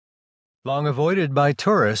Long avoided by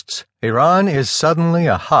tourists, Iran is suddenly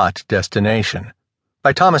a hot destination.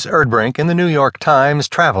 By Thomas Erdbrink in the New York Times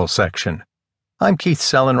travel section. I'm Keith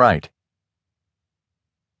Sellen-Wright.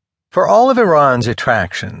 For all of Iran's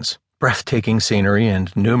attractions, breathtaking scenery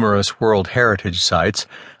and numerous World Heritage sites,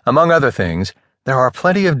 among other things, there are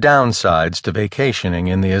plenty of downsides to vacationing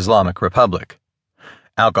in the Islamic Republic.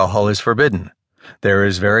 Alcohol is forbidden. There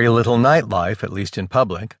is very little nightlife, at least in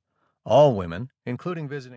public. All women, including visiting